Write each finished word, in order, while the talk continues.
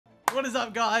What is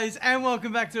up, guys, and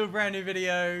welcome back to a brand new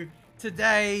video.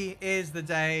 Today is the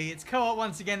day. It's co-op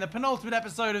once again, the penultimate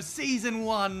episode of Season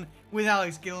 1 with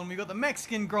Alex Gillen. We've got the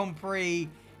Mexican Grand Prix,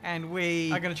 and we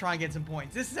are going to try and get some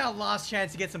points. This is our last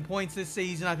chance to get some points this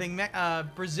season. I think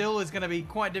Brazil is going to be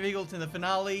quite difficult in the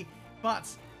finale,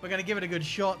 but we're going to give it a good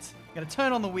shot. We're going to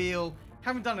turn on the wheel.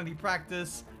 Haven't done any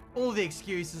practice. All the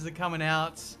excuses are coming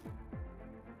out.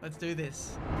 Let's do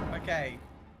this. Okay.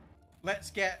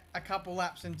 Let's get a couple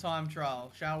laps in time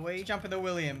trial, shall we? Jump in the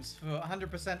Williams for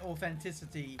 100%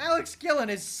 authenticity. Alex Gillen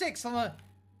is 6 on the...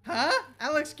 Huh?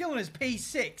 Alex Gillen is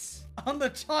P6 on the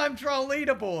time trial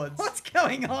leaderboards. What's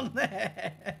going on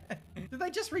there? Did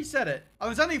they just reset it? Oh,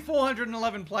 there's only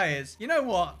 411 players. You know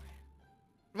what?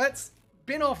 Let's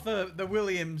bin off the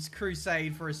Williams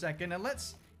crusade for a second, and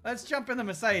let's jump in the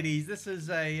Mercedes. This is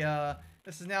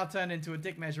now turned into a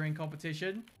dick measuring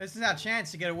competition. This is our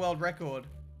chance to get a world record.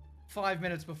 5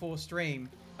 minutes before stream.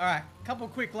 All right, couple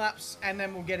quick laps and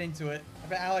then we'll get into it. I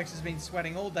bet Alex has been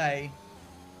sweating all day.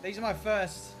 These are my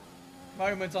first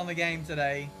moments on the game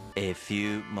today. A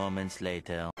few moments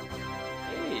later.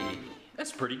 Hey,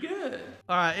 that's pretty good.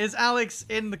 All right, is Alex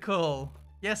in the call?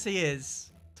 Yes, he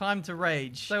is. Time to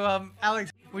rage. So,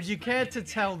 Alex, would you care to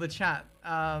tell the chat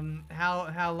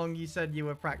how long you said you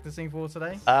were practicing for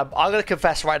today? I'm going to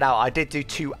confess right now, I did do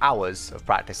 2 hours of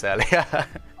practice earlier.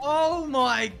 Oh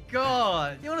my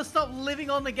god! You want to stop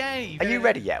living on the game? Are you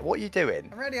ready yet? What are you doing?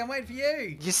 I'm ready. I'm waiting for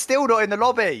you. You're still not in the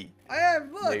lobby. I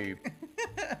am. Look. Noob.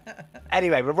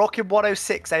 Anyway, we're rocking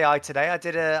 106 AI today. I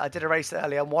did a race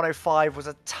earlier. 105 was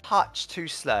a touch too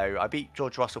slow. I beat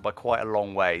George Russell by quite a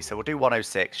long way, so we'll do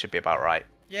 106. Should be about right.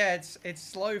 Yeah, it's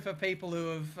slow for people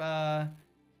who have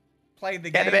played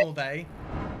the game all day.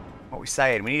 What are we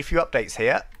saying? We need a few updates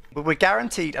here. But we're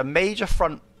guaranteed a major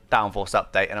front downforce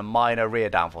update and a minor rear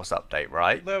downforce update,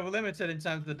 right? We're limited in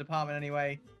terms of the department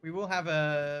anyway. We will have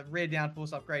a rear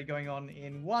downforce upgrade going on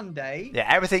in 1 day. Yeah,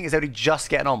 everything is only just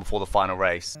getting on before the final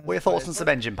race. What are your thoughts on some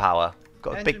engine power?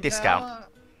 Got a big discount.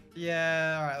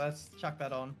 Yeah, all right, let's chuck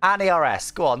that on. And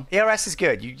ERS, go on. ERS is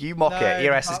good. You mock it.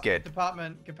 ERS is good.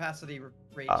 Department capacity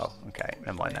reached. Oh, okay.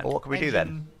 Never mind then. Well, what can we do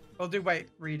then? We'll do weight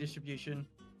redistribution.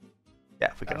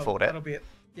 Yeah, if we can afford it. That'll be it.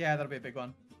 Yeah, that'll be a big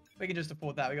one. We can just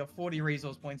afford that. We got 40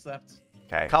 resource points left.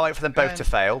 Okay. Can't wait for them both to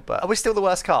fail, but are we still the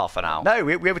worst car for now? No,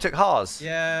 we overtook Haas.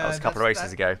 Yeah. That was a couple of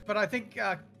races ago. But I think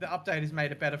the update has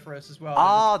made it better for us as well.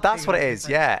 Oh, that's what it is.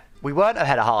 Yeah. We weren't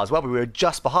ahead of Haas. Well, we were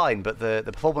just behind, but the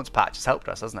performance patch has helped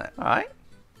us, hasn't it? All right.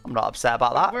 I'm not upset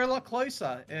about that. We're a lot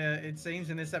closer, it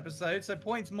seems, in this episode, so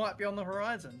points might be on the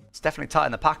horizon. It's definitely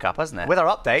tightened the pack up, hasn't it? With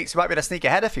our updates, we might be able to sneak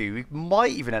ahead of you. We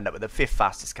might even end up with the 5th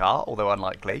fastest car, although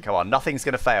unlikely. Come on, nothing's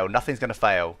going to fail. Nothing's going to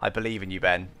fail. I believe in you,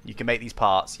 Ben. You can make these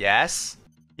parts. Yes.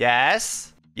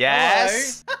 Yes.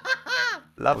 Yes.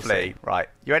 Lovely. Right.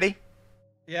 You ready?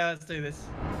 Yeah, let's do this.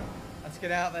 Let's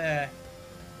get out there.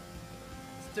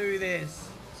 Let's do this.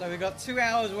 So we've got 2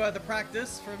 hours worth of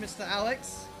practice for Mr.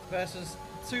 Alex versus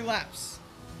 2 laps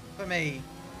for me.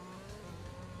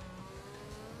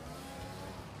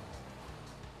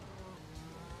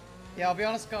 Yeah, I'll be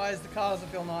honest, guys, the car doesn't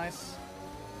feel nice.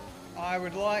 I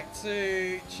would like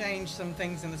to change some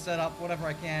things in the setup, whatever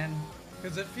I can,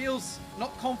 because it feels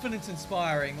not confidence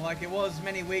inspiring like it was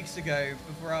many weeks ago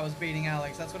before I was beating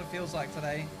Alex. That's what it feels like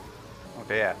today. Oh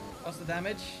dear. What's the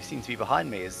damage? You seem to be behind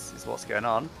me is what's going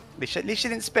on. At least she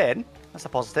didn't spin. That's a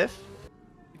positive.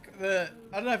 I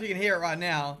don't know if you can hear it right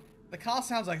now. The car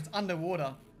sounds like it's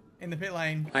underwater in the pit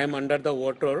lane. I am under the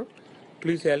water.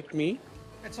 Please help me.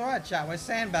 It's alright, chat. We're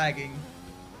sandbagging.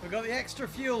 We've got the extra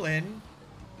fuel in.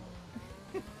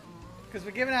 Because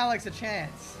we're giving Alex a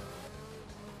chance.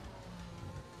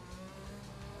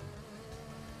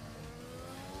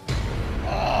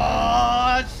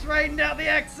 Oh, straightened out the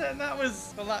exit, and that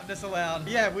was the lap disallowed.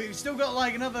 Yeah, we've still got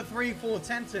like another 3-4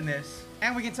 tenths in this.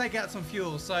 And we can take out some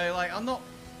fuel. So, like, I'm not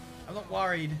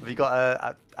worried. Have you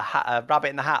got a rabbit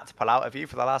in the hat to pull out of you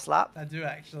for the last lap? I do,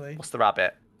 actually. What's the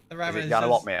rabbit? The rabbit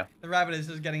The rabbit is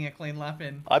just getting a clean lap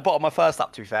in. I bought on my first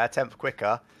lap, to be fair, 10th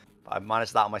quicker. But I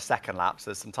managed that on my second lap, so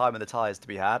there's some time in the tyres to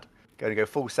be had. Going to go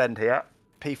full send here.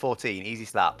 P14, easy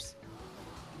slaps.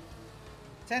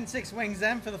 10-6 wings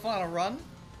then for the final run.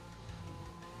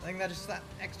 I think that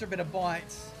extra bit of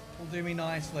bite will do me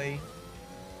nicely.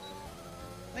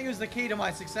 I think it was the key to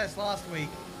my success last week.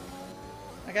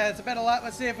 Okay, that's a better lap.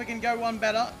 Let's see if we can go one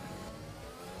better.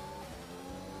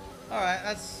 Alright,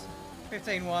 that's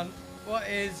 15-1. What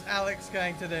is Alex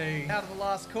going to do? Out of the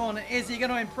last corner, is he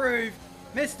going to improve?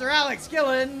 Mr. Alex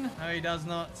Gillen! No, he does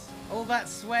not. All that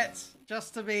sweat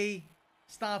just to be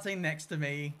starting next to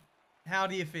me. How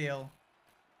do you feel?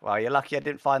 Well, you're lucky I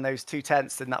didn't find those 2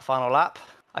 tenths in that final lap.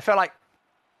 I feel like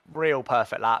real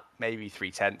perfect lap, maybe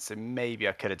 3/10, so maybe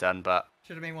I could have done, but...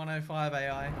 Should have been 105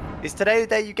 AI. Is today the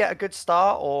day you get a good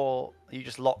start, or are you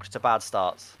just locked to bad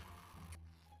starts?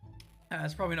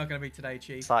 It's probably not going to be today,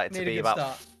 Chief. Excited to be about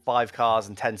start. 5 cars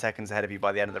and 10 seconds ahead of you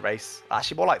by the end of the race.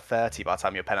 Actually, more like 30 by the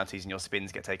time your penalties and your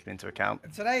spins get taken into account.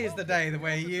 Today is the day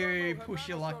where you push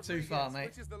your luck too far,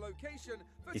 mate.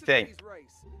 You think?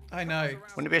 I know.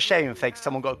 Wouldn't it be a shame if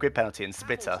someone got a grid penalty and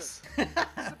split us?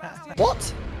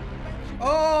 What?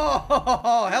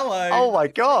 Oh, hello. Oh my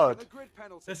god.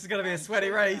 This is going to be a sweaty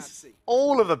race.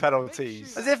 All of the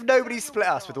penalties. As if nobody split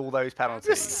us with all those penalties.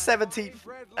 Just 17th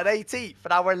and 18th, and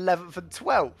now we're 11th and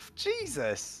 12th.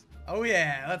 Jesus. Oh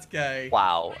yeah, let's go.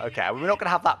 Wow. Okay, we're not going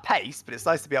to have that pace, but it's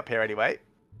nice to be up here anyway.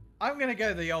 I'm going to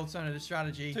go the alternative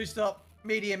strategy. 2-stop,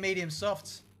 medium,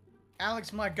 soft.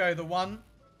 Alex might go the 1.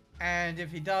 And if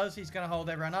he does, he's going to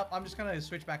hold everyone up. I'm just going to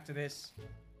switch back to this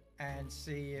and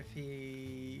see if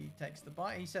he takes the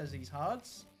bite. He says he's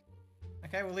hards.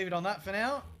 Okay, we'll leave it on that for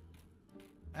now.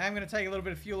 I am going to take a little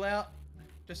bit of fuel out.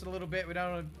 Just a little bit. We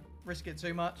don't want to risk it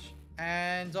too much.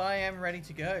 And I am ready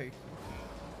to go.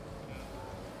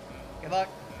 Good luck.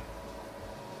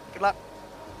 Good luck.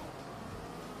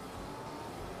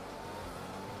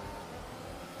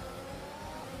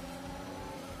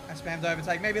 I spammed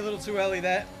overtake. Maybe a little too early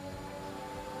there.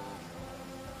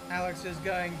 Alex is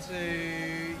going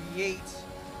to yeet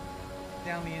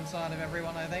down the inside of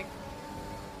everyone, I think.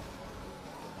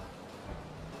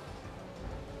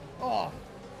 Oh,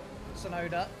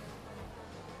 Sonoda.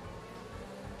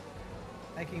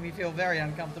 Making me feel very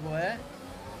uncomfortable there.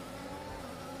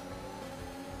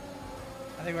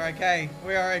 I think we're okay.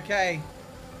 We are okay.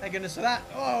 Thank goodness for that.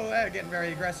 Oh, they're getting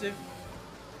very aggressive.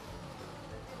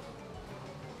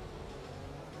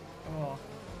 Oh.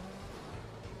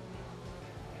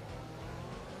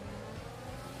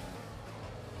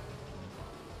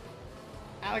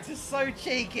 Alex is so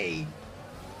cheeky.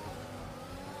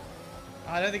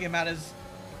 I don't think it matters.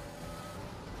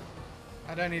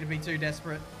 I don't need to be too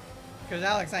desperate. Because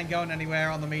Alex ain't going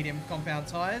anywhere on the medium compound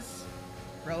tyres.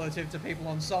 Relative to people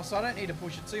on soft, so I don't need to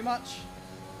push it too much.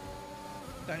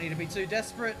 Don't need to be too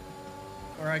desperate.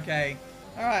 We're okay.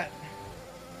 Alright.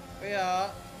 We are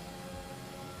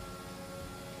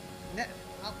net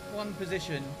up 1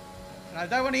 position. And I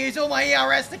don't want to use all my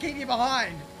ERS to keep you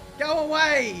behind. Go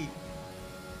away!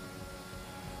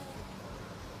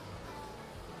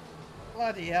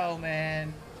 Bloody hell,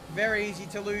 man. Very easy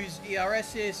to lose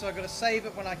ERS here, so I've got to save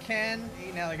it when I can.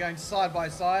 Now they're going side by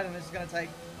side, and this is going to take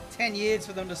 10 years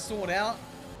for them to sort out.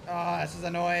 Oh, this is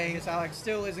annoying. This Alex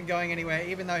still isn't going anywhere,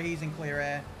 even though he's in clear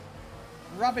air.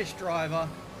 Rubbish driver.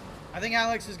 I think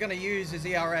Alex is going to use his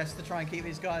ERS to try and keep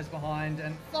these guys behind,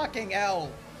 and fucking hell.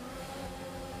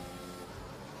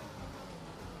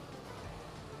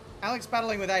 Alex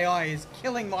battling with AI is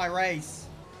killing my race.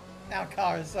 Our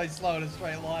car is so slow in a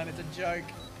straight line, it's a joke.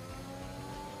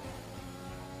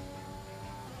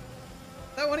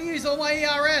 Don't want to use all my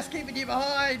ERS, keeping you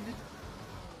behind.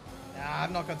 Nah,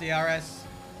 I've not got the ERS.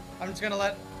 I'm just gonna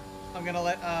let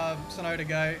Sonoda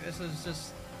go. This is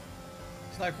just,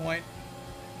 there's no point.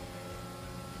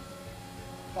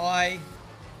 Bye.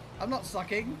 I'm not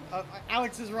sucking.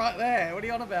 Alex is right there. What are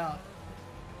you on about?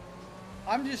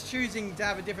 I'm just choosing to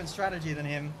have a different strategy than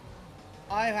him.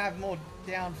 I have more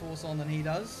downforce on than he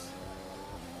does.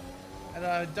 And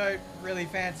I don't really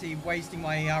fancy wasting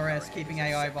my ERS keeping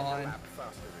AI behind.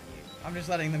 I'm just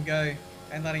letting them go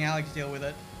and letting Alex deal with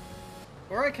it.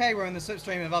 We're okay, we're in the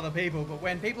slipstream of other people, but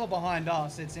when people are behind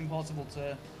us, it's impossible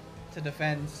to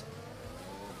defend.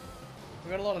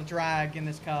 We've got a lot of drag in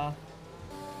this car.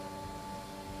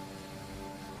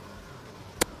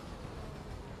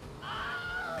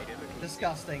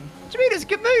 Disgusting. What do you mean? It's a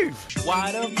good move.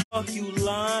 Why the fuck you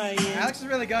lying? Alex is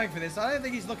really going for this. I don't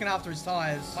think he's looking after his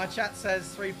tyres. My chat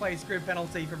says 3-place grid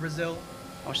penalty for Brazil.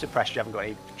 I'm just impressed you haven't got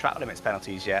any track limits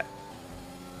penalties yet.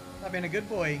 I've been a good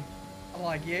boy.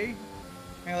 Unlike you.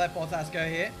 I'm going to let Bottas go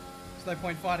here. There's no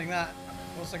point fighting that.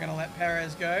 Also going to let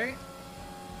Perez go.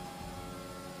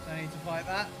 Don't need to fight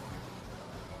that.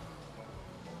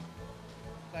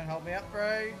 Don't hold me up,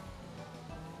 bro.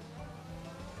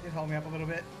 Did hold me up a little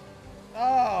bit.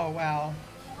 Oh, wow.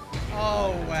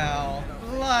 Oh, wow.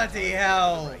 Bloody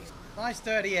hell. Nice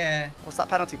dirty air. What's that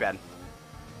penalty, Ben?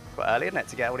 Quite early, isn't it,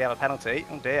 to already have a penalty?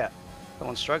 Oh dear.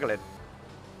 Someone's struggling.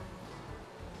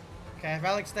 Okay, if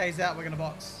Alex stays out, we're going to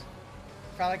box.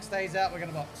 If Alex stays out, we're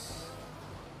going to box.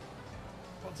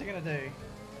 What's he going to do?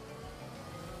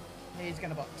 He's going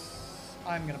to box.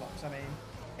 I'm going to box, I mean.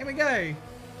 Here we go.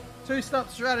 2-stop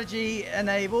strategy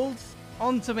enabled.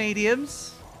 On to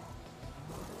mediums.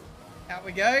 Out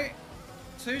we go.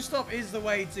 2-stop is the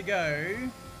way to go.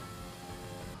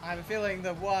 I have a feeling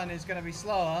that 1 is going to be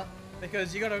slower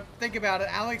because you got to think about it.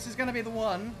 Alex is going to be the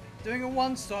one doing a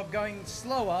 1-stop, going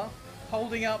slower,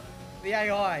 holding up the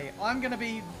AI. I'm going to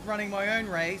be running my own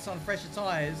race on fresher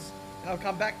tires, and I'll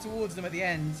come back towards them at the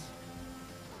end.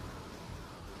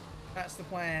 That's the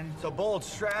plan. It's a bold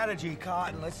strategy,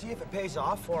 Cotton. Let's see if it pays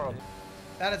off for him.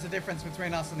 That is the difference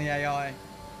between us and the AI.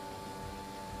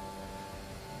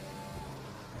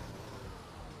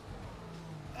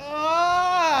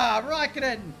 Ah,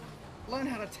 Raikkonen! Learn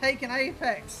how to take an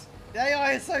apex. The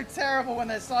AI is so terrible when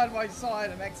they're side by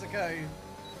side in Mexico.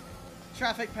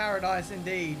 Traffic paradise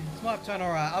indeed. It's my turn,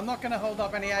 alright. I'm not going to hold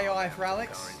up any AI for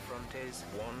Alex.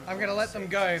 I'm going to let them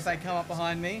go if they come up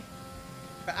behind me.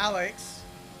 For Alex,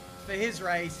 for his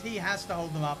race, he has to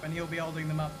hold them up, and he'll be holding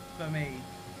them up for me.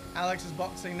 Alex is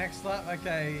boxing next lap.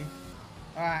 Okay.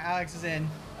 Alright, Alex is in.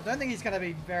 I don't think he's going to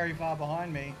be very far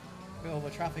behind me with all the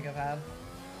traffic I've had.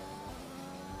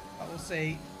 But we'll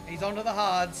see. He's onto the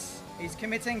hards. He's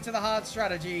committing to the hard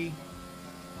strategy.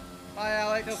 Hi,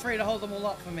 Alex. Feel free to hold them all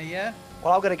up for me, yeah?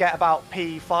 Well, I'm going to get about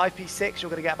P5, P6. You're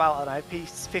going to get about, I don't know,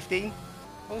 P15.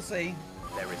 We'll see.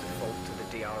 There is a fault to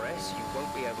the DRS. You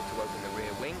won't be able to open the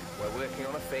rear wing. We're working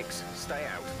on a fix. Stay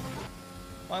out.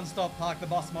 1-stop, park the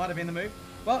boss might have been the move.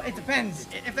 Well, it depends.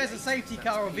 If there's a safety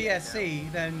car or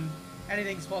VSC, then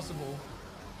anything's possible.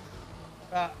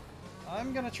 But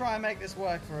I'm going to try and make this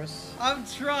work for us. I'm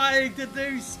trying to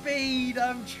do speed.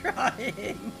 I'm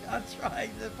trying. I'm trying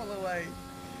to pull away.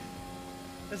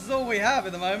 This is all we have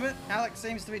at the moment. Alex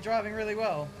seems to be driving really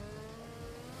well.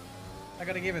 I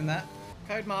got to give him that.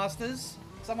 Codemasters.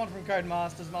 Someone from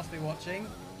Codemasters must be watching.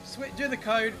 Do the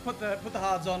code. Put the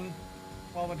hards on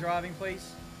while we're driving,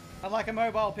 please. I'd like a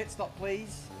mobile pit stop,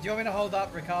 please. Do you want me to hold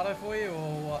up Ricardo for you,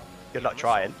 or what? Good luck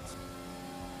trying.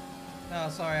 No,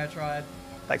 sorry, I tried.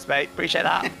 Thanks, mate. Appreciate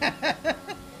that.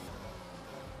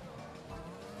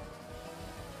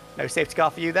 No safety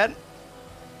car for you, then?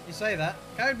 You say that.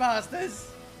 Codemasters!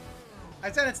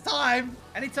 I said it's time!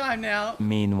 Any time now.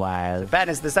 Meanwhile, Ben,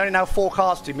 there's only now 4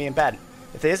 cars between me and Ben.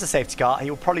 If there is a safety car,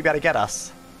 he will probably be able to get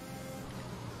us.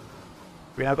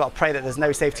 We now got to pray that there's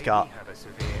no safety car.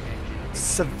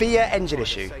 Severe engine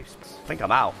issue. I think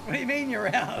I'm out. What do you mean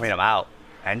you're out? I mean, I'm out.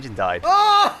 Engine died.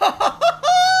 Oh!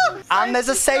 And there's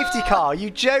a safety car. Are you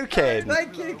joking?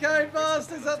 Thank you,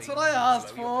 Codemasters. That's what I asked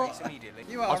for.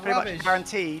 You I are was pretty rubbish. much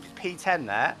guaranteed P10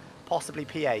 there, possibly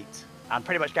P8. And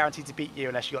pretty much guaranteed to beat you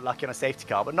unless you got lucky on a safety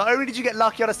car. But not only did you get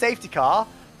lucky on a safety car,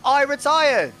 I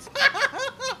retired.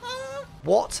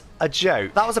 What a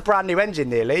joke. That was a brand new engine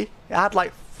nearly. It had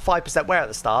like 5% wear at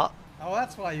the start. Oh,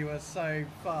 that's why you were so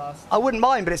fast. I wouldn't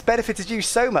mind, but it's benefited you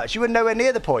so much. You were nowhere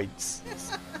near the points.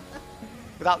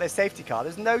 Without this safety car,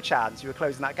 there's no chance you were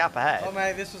closing that gap ahead. Oh,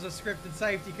 mate, this was a scripted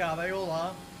safety car. They all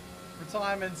are.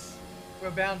 Retirements were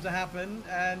bound to happen,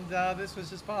 and this was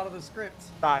just part of the script.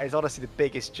 That is honestly the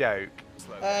biggest joke.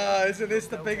 Isn't this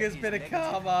the biggest bit of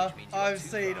karma I've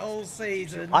seen all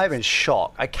season? I'm in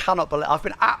shock. I cannot believe I've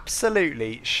been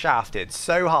absolutely shafted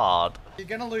so hard. You're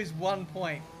going to lose 1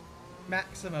 point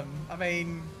maximum. I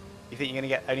mean... You think you're going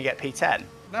to only get P10?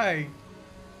 No.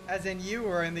 As in you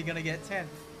were only going to get 10th.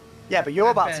 Yeah, but you're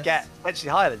At about best. to get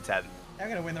potentially higher than 10th. I'm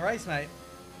going to win the race, mate.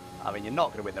 I mean, you're not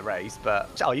going to win the race,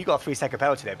 but... Oh, you got a 3-second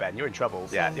penalty there, Ben. You're in trouble.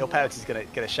 Yeah, your penalty's going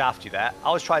to shaft you there.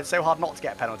 I was trying so hard not to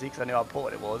get a penalty because I knew how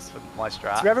important it was for my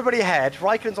strat. So everybody ahead.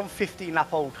 Raikkonen's on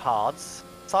 15-lap-old hards.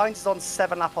 Sainz is on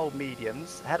 7-lap-old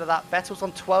mediums. Ahead of that, Vettel's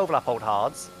on 12-lap-old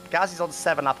hards. Gasly's on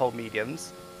 7-lap-old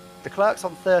mediums. De Klerk's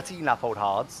on 13-lap-old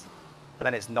hards. But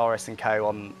then it's Norris and co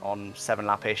on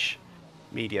 7-lap-ish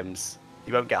mediums.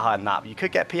 You won't get higher than that, but you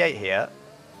could get P8 here.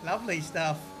 Lovely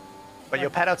stuff. But your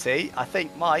penalty, I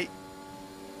think, might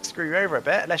screw you over a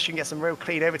bit, unless you can get some real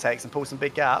clean overtakes and pull some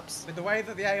big gaps. With the way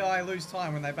that the AI lose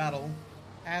time when they battle,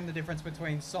 and the difference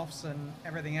between softs and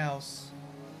everything else,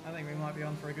 I think we might be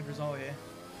on for a good result here.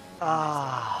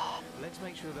 Ah.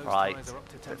 Right.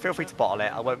 Feel free to bottle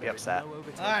it. I won't be upset.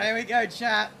 Alright, here we go,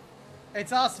 chat.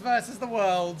 It's us versus the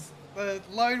world. The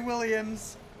Lone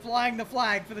Williams flying the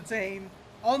flag for the team.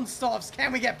 On softs,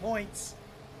 can we get points?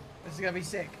 This is going to be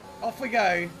sick. Off we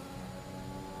go.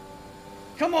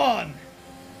 Come on!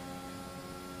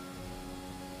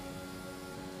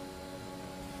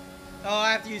 Oh,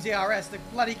 I have to use the RS to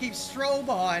bloody keep Stroll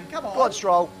behind. Come on. Go on,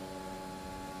 Stroll.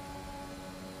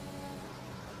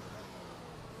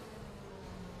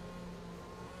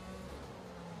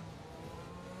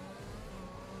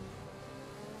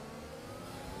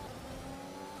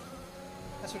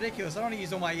 That's ridiculous. I don't want to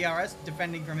use all my ERS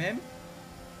defending from him.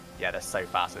 Yeah, they're so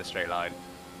fast in a straight line.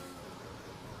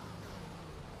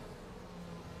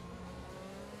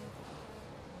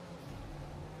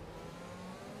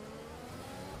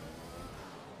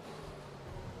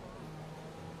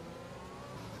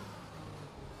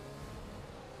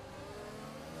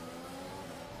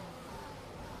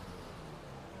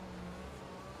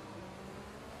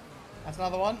 That's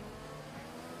another one.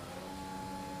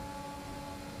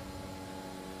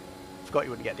 Forgot you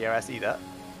wouldn't get DRS either.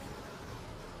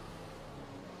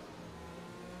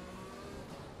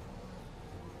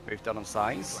 Moved on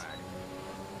size.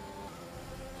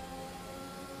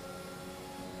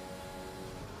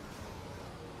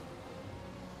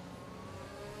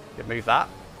 Good move that.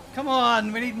 Come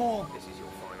on, we need more. This is your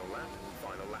final lap.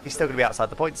 Final lap. He's still going to be outside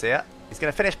the points here. He's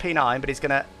going to finish P9, but he's going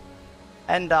to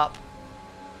end up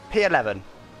P11.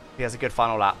 He has a good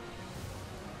final lap.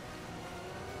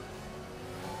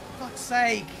 Fuck's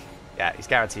sake. Yeah, he's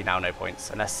guaranteed now no points,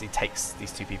 unless he takes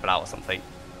these two people out or something.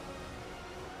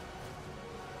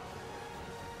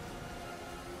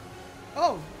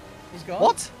 Oh, he's gone.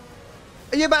 What?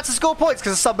 Are you about to score points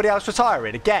because of somebody else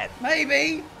retiring again?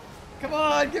 Maybe. Come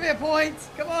on, give me a point.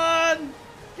 Come on.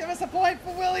 Give us a point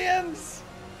for Williams.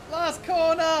 Last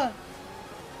corner.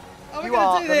 Are we You going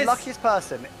are to do the this? luckiest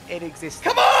person in existence.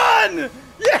 Come on.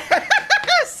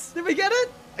 Yes. Did we get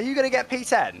it? Are you going to get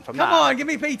P10 from that? Come on, give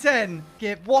me P10.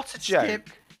 Skip. What a joke. Skip.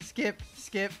 Skip.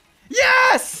 Skip.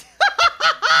 Yes.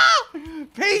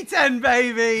 P10,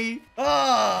 baby.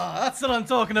 Oh, that's what I'm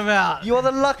talking about. You are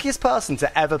the luckiest person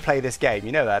to ever play this game.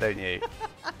 You know that, don't you?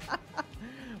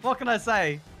 What can I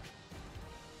say?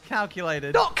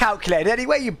 Calculated. Not calculated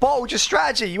anyway. You bottled your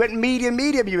strategy. You went medium,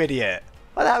 you idiot.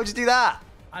 Why the hell did you do that?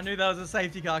 I knew there was a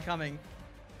safety car coming.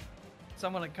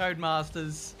 Someone at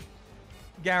Codemasters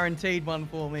guaranteed one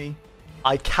for me.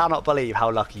 I cannot believe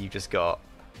how lucky you just got.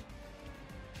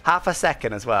 Half a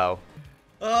second as well.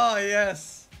 Oh,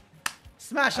 yes.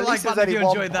 Smash a At like least it was button if you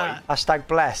only enjoyed 1 that. point. Hashtag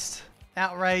blessed.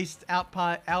 Outraced,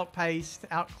 outpaced,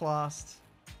 outclassed.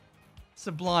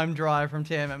 Sublime drive from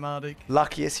Tiametmarduk.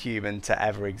 Luckiest human to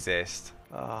ever exist.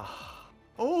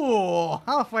 Oh,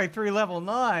 halfway through level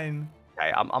 9.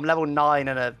 Okay, I'm level 9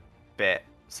 and a bit.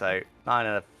 So 9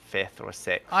 and a 5th or a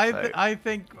 6th. So I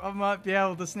think I might be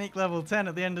able to sneak level 10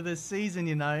 at the end of this season,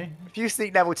 you know. if you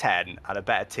sneak level 10 and a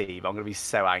better team, I'm going to be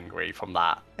so angry from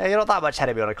that. Yeah, you're not that much ahead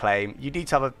of me on a claim. You need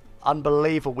to have an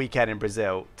unbelievable weekend in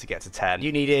Brazil to get to 10.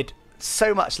 You needed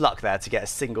so much luck there to get a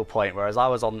single point, whereas I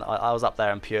was up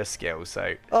there in pure skill.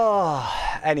 So,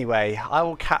 anyway, I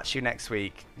will catch you next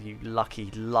week, you lucky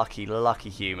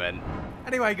human.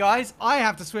 Anyway, guys, I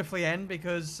have to swiftly end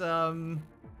because,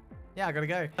 yeah, I gotta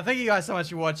go. Thank you guys so much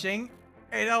for watching.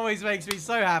 It always makes me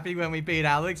so happy when we beat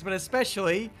Alex, but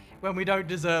especially when we don't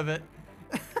deserve it.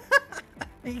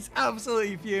 He's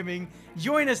absolutely fuming.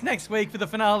 Join us next week for the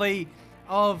finale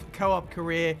of Co-op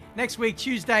Career. Next week,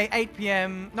 Tuesday, 8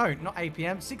 p.m. No, not 8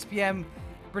 p.m. 6 p.m.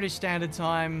 British Standard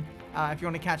Time. If you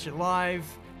want to catch it live.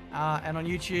 And on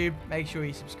YouTube, make sure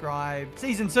you subscribe.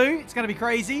 Season 2, it's going to be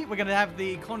crazy. We're going to have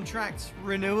the contract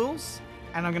renewals.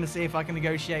 And I'm going to see if I can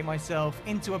negotiate myself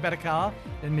into a better car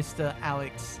than Mr.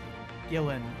 Alex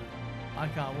Gillen. I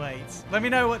can't wait. Let me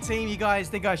know what team you guys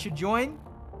think I should join.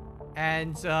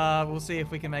 And we'll see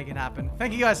if we can make it happen.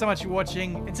 Thank you guys so much for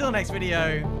watching. Until the next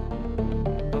video,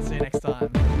 I'll see you next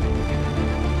time.